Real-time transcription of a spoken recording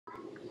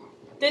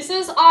This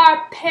is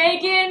our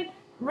Pagan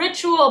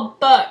ritual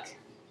book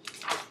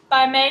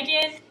by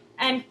Megan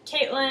and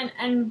Caitlin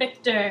and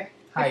Victor.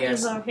 Hi,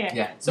 Victor's yes. over here.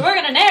 Yeah. So we're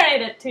gonna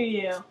narrate it to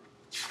you.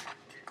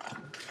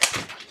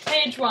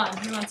 Page 1.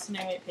 Who wants to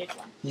narrate page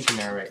 1? You can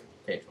narrate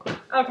page 1.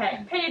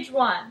 Okay, page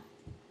 1.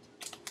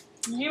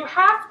 You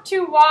have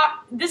to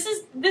walk. This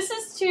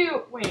is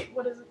to wait.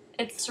 What is it?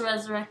 It's to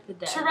resurrect the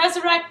dead. To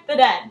resurrect the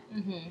dead.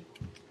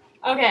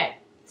 Okay,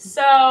 You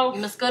so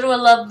must go to a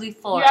lovely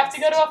forest. you have to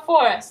go to a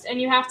forest,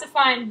 and you have to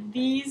find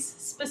these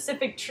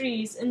specific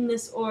trees in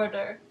this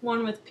order.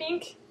 One with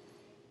pink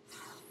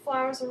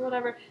flowers or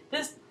whatever.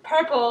 This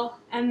purple,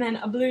 and then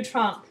a blue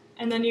trunk.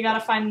 And then you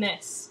gotta find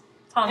this.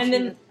 And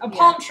then a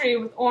palm tree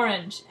with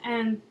orange.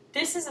 And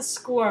this is a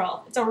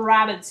squirrel. It's a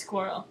rabid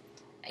squirrel.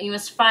 And you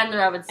must find the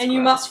rabbit squirrel. And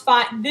you must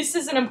find... This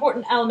is an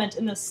important element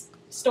in this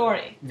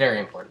story. Very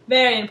important.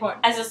 Very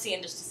important. As you'll see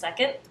in just a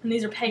second. And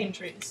these are pagan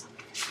trees.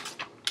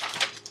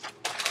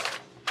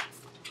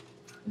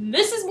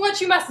 This is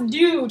what you must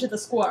do to the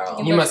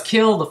squirrel. You must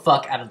kill the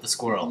fuck out of the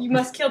squirrel. You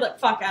must kill the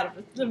fuck out of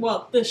it.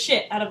 Well, the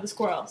shit out of the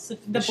squirrel. So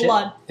the shit?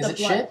 blood. Is the it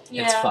blood. shit?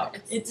 Yeah, It's fuck.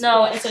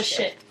 It's a shit.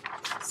 shit.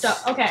 So,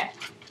 okay.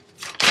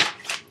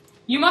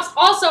 You must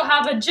also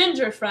have a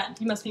ginger friend.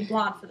 You must be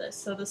blonde for this.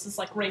 So this is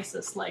like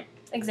racist, like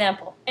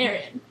Example.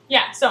 Aryan.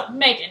 Yeah, so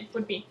Megan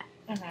would be.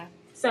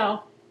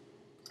 So,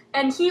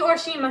 and he or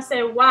she must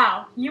say,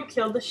 "Wow, you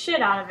killed the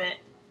shit out of it,"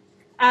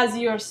 as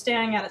you are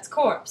staring at its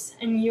corpse,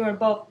 and you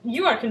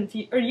are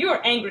confused, or you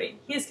are angry.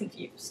 He is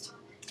confused,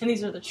 and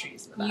these are the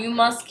trees. In the You background.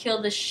 must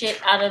kill the shit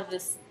out of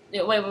this.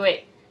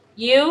 Wait.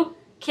 You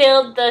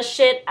killed the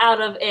shit out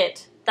of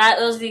it.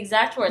 Those are the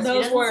exact words. Those if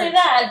he doesn't words. say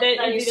that, Then,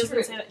 then if he you're doesn't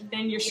screwed. say that, then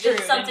you're You screwed.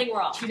 did something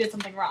wrong. You did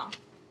something wrong.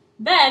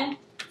 Then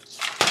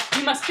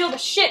you must kill the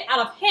shit out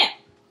of him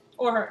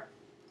or her,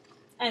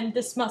 and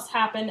this must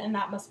happen, and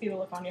that must be the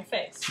look on your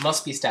face.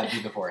 Must be stabbed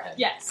through the forehead.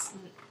 Yes.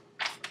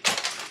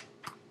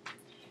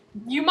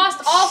 You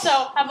must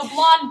also have a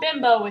blonde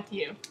bimbo with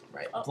you.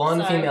 Right. Oh,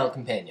 Blonde sorry. female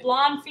companion.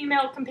 Blonde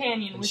female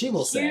companion And with she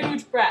will say-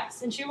 huge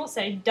breasts. And she will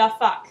say, "Da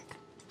fuck.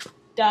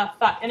 Da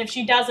fuck." And if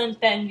she doesn't,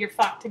 then you're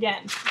fucked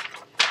again.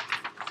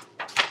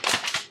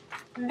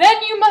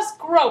 Then you must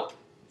grope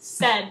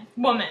said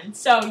woman.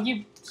 So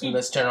you keep In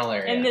this general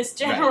area. in this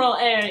general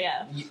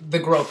area. The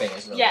groping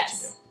is really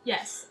Yes.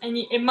 Yes. And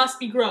it must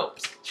be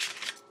groped.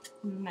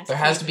 what you do. There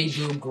has to be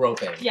boob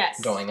groping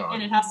going on.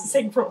 And it has to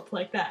say grope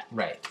like that.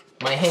 Right.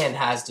 My hand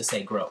has to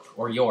say grope,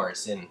 or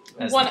yours,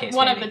 as One the case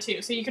of may the be.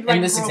 two. So you could write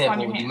In this grope on example,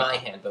 your would be hand. my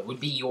hand, but would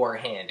be your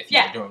hand if you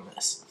Yeah. were doing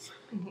this.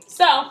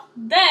 So,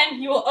 then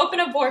you will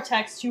open a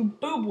vortex to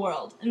Boob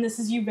World, and this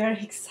is you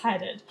very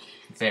excited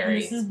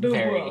Very, This is boob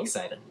very world.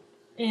 excited.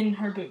 in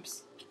her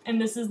boobs. And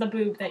this is the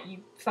boob that you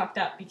fucked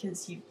up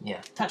because you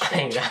Yeah. touched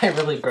it. I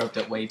really groped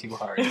it way too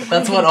hard. But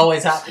that's what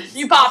always happens.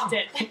 You popped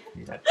it.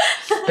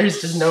 There's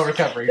just no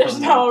recovery There's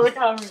from no that.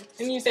 recovery.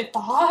 And you say,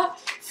 "Fa?"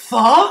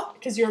 Fuck?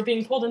 Because you're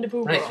being pulled into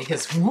Boob Right, World.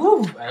 because,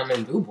 woo, I'm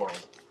in boob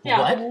world. Yeah,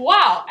 What?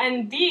 wow.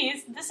 And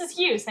this is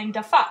you saying,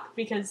 "Da fuck,"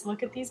 because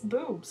look at these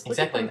boobs. Look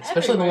at Exactly. them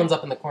Especially the everywhere. ones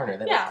up in the corner.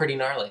 They Yeah. look pretty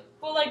gnarly.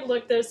 Well, like,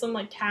 look, there's some,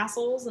 like,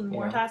 tassels and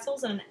more Yeah.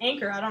 tassels and an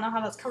anchor. I don't know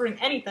how that's covering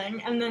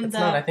anything. And then It's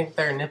not. I think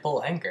they're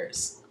nipple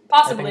anchors.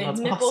 possibly I think that's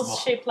nipples possible.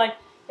 shaped like,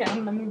 yeah,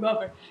 I'm gonna move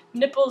over.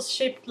 Nipples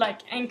shaped like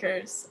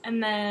anchors.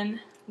 And then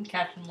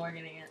Captain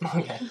Morganing it.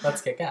 Okay,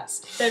 let's kick ass.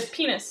 there's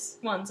penis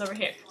ones over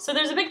here. So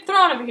there's a big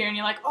throne over here, and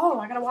you're like, "Oh,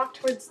 I gotta walk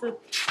towards the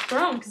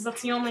throne, because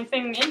that's the only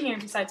thing in here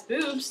besides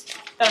boobs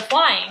that are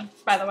flying,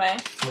 by the way."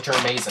 Which are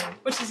amazing.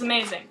 Which is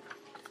amazing.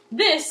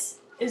 This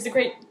is the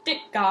great dick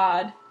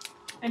god.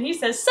 And he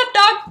says, "Sup,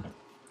 dog?"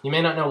 You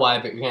may not know why,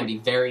 but you're going to be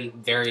very,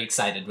 very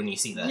excited when you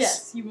see this.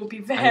 Yes, you will be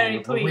I very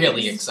mean, pleased.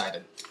 really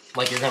excited.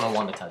 Like you're going to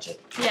want to touch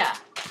it. Yeah.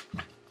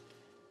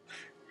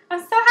 "I'm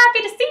so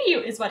happy to see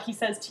you," is what he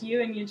says to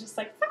you, and you're just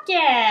like, "Fuck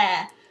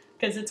yeah!"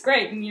 Because it's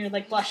great, and you're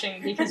like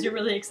blushing because you're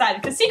really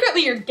excited. Because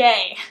secretly you're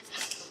gay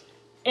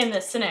in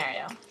this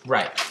scenario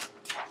Right.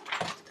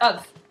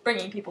 of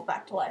bringing people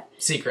back to life.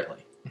 Secretly.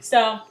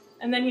 So,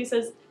 and then he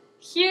says,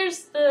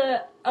 "Here's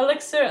the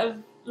elixir of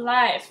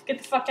life. Get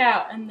the fuck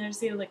out." And there's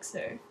the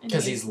elixir.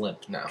 Because he's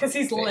limp now. Because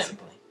he's limp.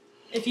 basically.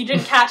 If you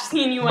didn't catch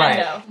the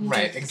innuendo.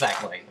 Right,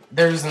 exactly.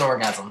 There's an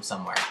orgasm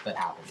somewhere that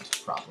happened,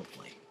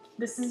 probably.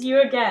 This is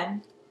you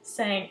again,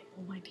 saying,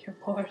 "Oh my dear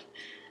Lord,"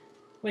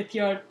 with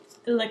your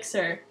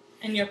elixir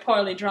and your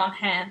poorly drawn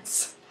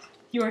hands.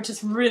 You are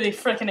just really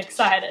frickin'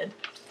 excited.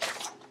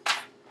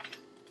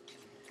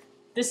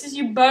 This is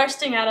you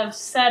bursting out of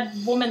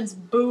said woman's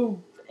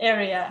boob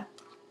area.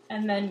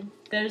 And then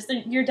there's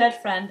your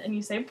dead friend, and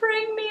you say,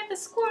 "Bring me the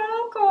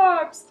squirrel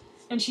corpse."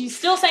 And she's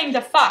still saying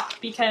 "the fuck"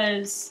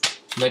 because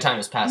No time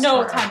has passed no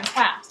for her. time has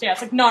passed. Yeah,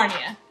 it's like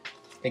Narnia.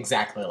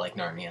 Exactly like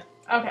Narnia.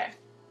 Okay.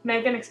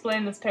 Megan,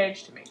 explain this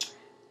page to me.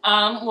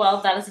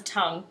 Well, that is a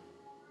tongue.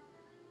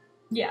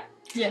 Yeah.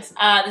 Yes.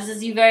 This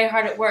is you very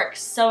hard at work,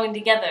 sewing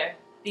together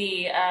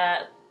the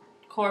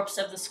corpse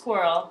of the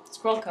squirrel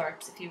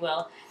corpse, if you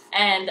will,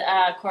 and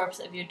corpse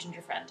of your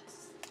ginger friend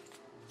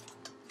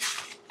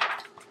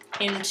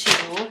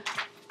into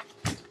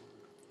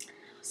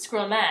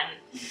Squirrel Man.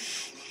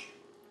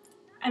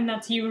 And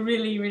that's you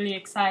really, really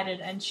excited,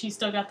 and she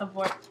still got the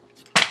vortex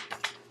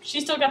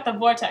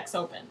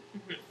open.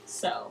 Mhm.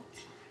 So,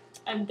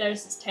 and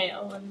there's his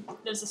tail, and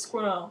there's a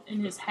squirrel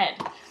in his head.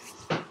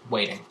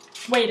 Waiting.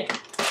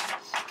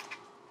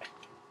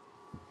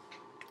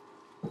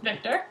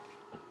 Victor?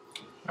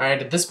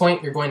 Alright, at this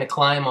point, you're going to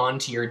climb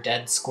onto your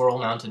dead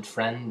squirrel-mounted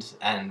friend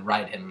and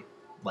ride him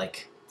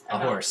like a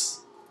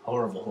horse. A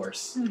horrible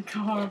horse.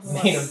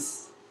 Made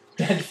of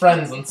dead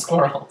friends and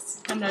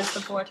squirrels. And there's the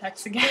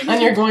vortex again.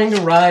 And you're going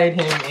to ride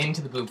him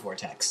into the boob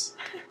vortex.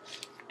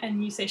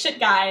 And you say, shit,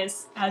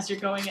 guys, as you're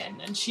going in.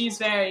 And she's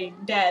very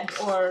dead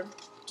or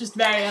just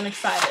very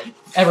unexcited.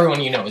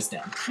 Everyone you know is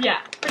dead.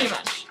 Yeah, pretty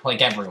much.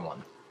 Like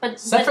everyone. But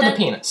Except for the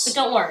penis. But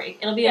don't worry,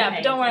 it'll be Yeah, okay.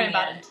 but don't worry in the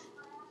about end. it.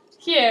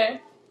 Here,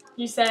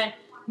 you say,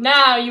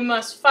 now you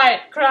must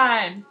fight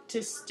crime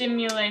to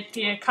stimulate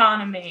the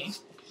economy.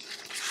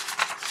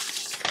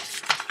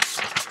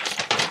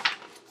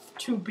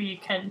 To be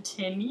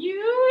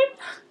continued?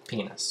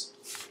 Penis.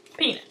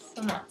 Penis.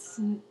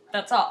 And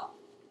that's all.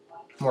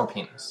 More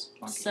penis.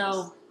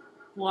 So,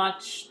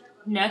 watch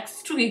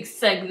next week's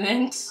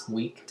segment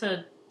Week?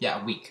 to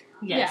Yeah, week.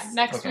 yes. Yeah,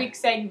 next Okay. week's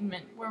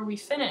segment where we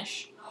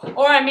finish.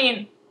 Or, I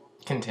mean,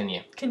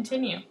 Continue.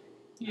 continue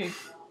your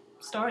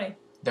story.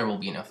 There will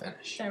be no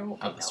finish. There will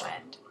be Of the no story.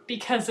 end.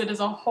 Because it is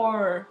a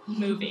horror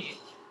movie.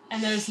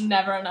 And there's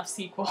never enough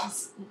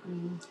sequels.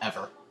 Mm-mm.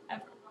 Ever.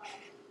 Ever.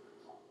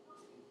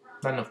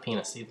 Not enough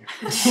penis either.